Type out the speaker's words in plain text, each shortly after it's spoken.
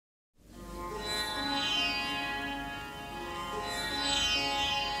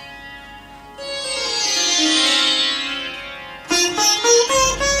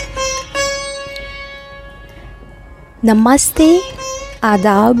Namaste,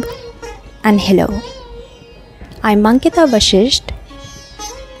 Adab, and hello. I'm Ankita Vashisht,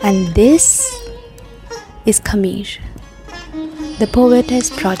 and this is Khameer, the Poetess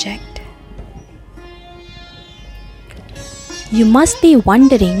Project. You must be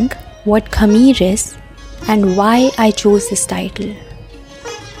wondering what Khameer is and why I chose this title.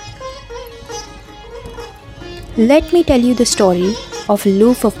 Let me tell you the story of a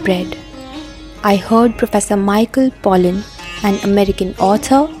loaf of bread. I heard Professor Michael Pollan, an American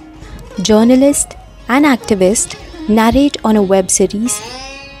author, journalist, and activist, narrate on a web series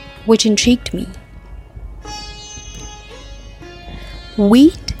which intrigued me.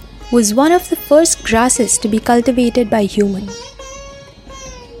 Wheat was one of the first grasses to be cultivated by humans.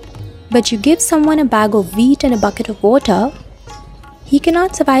 But you give someone a bag of wheat and a bucket of water, he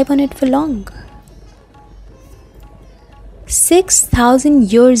cannot survive on it for long.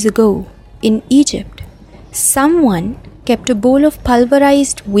 6,000 years ago, in Egypt, someone kept a bowl of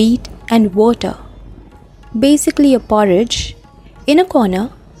pulverized wheat and water, basically a porridge, in a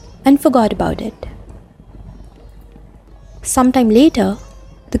corner and forgot about it. Sometime later,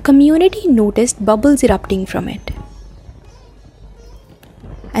 the community noticed bubbles erupting from it.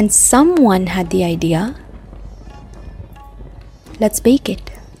 And someone had the idea, let's bake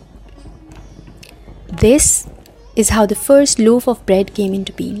it. This is how the first loaf of bread came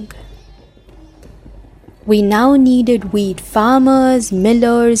into being. We now needed wheat farmers,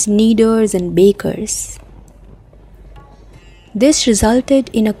 millers, kneaders, and bakers. This resulted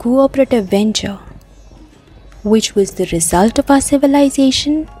in a cooperative venture, which was the result of our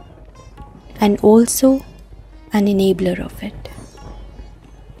civilization and also an enabler of it.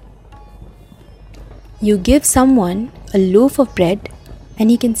 You give someone a loaf of bread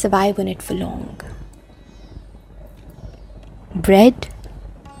and he can survive on it for long. Bread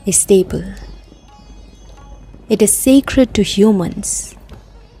is staple. It is sacred to humans.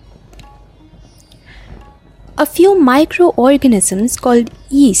 A few microorganisms called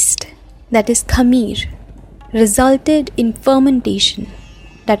yeast, that is khameer, resulted in fermentation,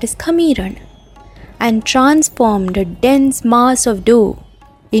 that is khameeran, and transformed a dense mass of dough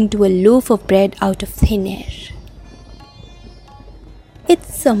into a loaf of bread out of thin air.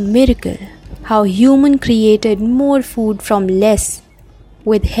 It's a miracle how human created more food from less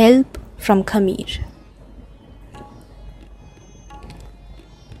with help from khameer.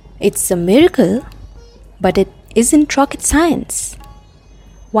 It's a miracle, but it isn't rocket science.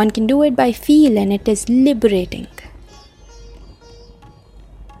 One can do it by feel and it is liberating.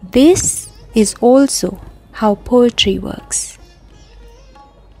 This is also how poetry works.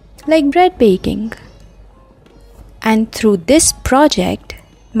 Like bread baking. And through this project,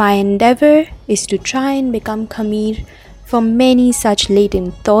 my endeavor is to try and become Khameer for many such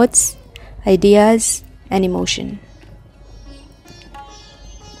latent thoughts, ideas, and emotion.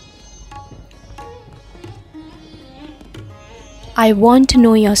 I want to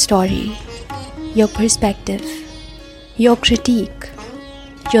know your story, your perspective, your critique,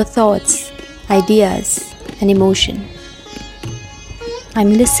 your thoughts, ideas, and emotion.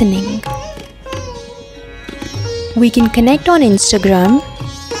 I'm listening. We can connect on Instagram,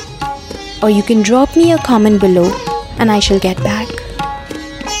 or you can drop me a comment below and I shall get back.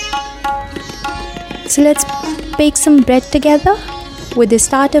 So let's bake some bread together with the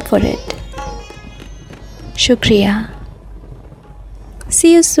starter for it. Shukriya.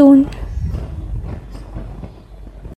 See you soon.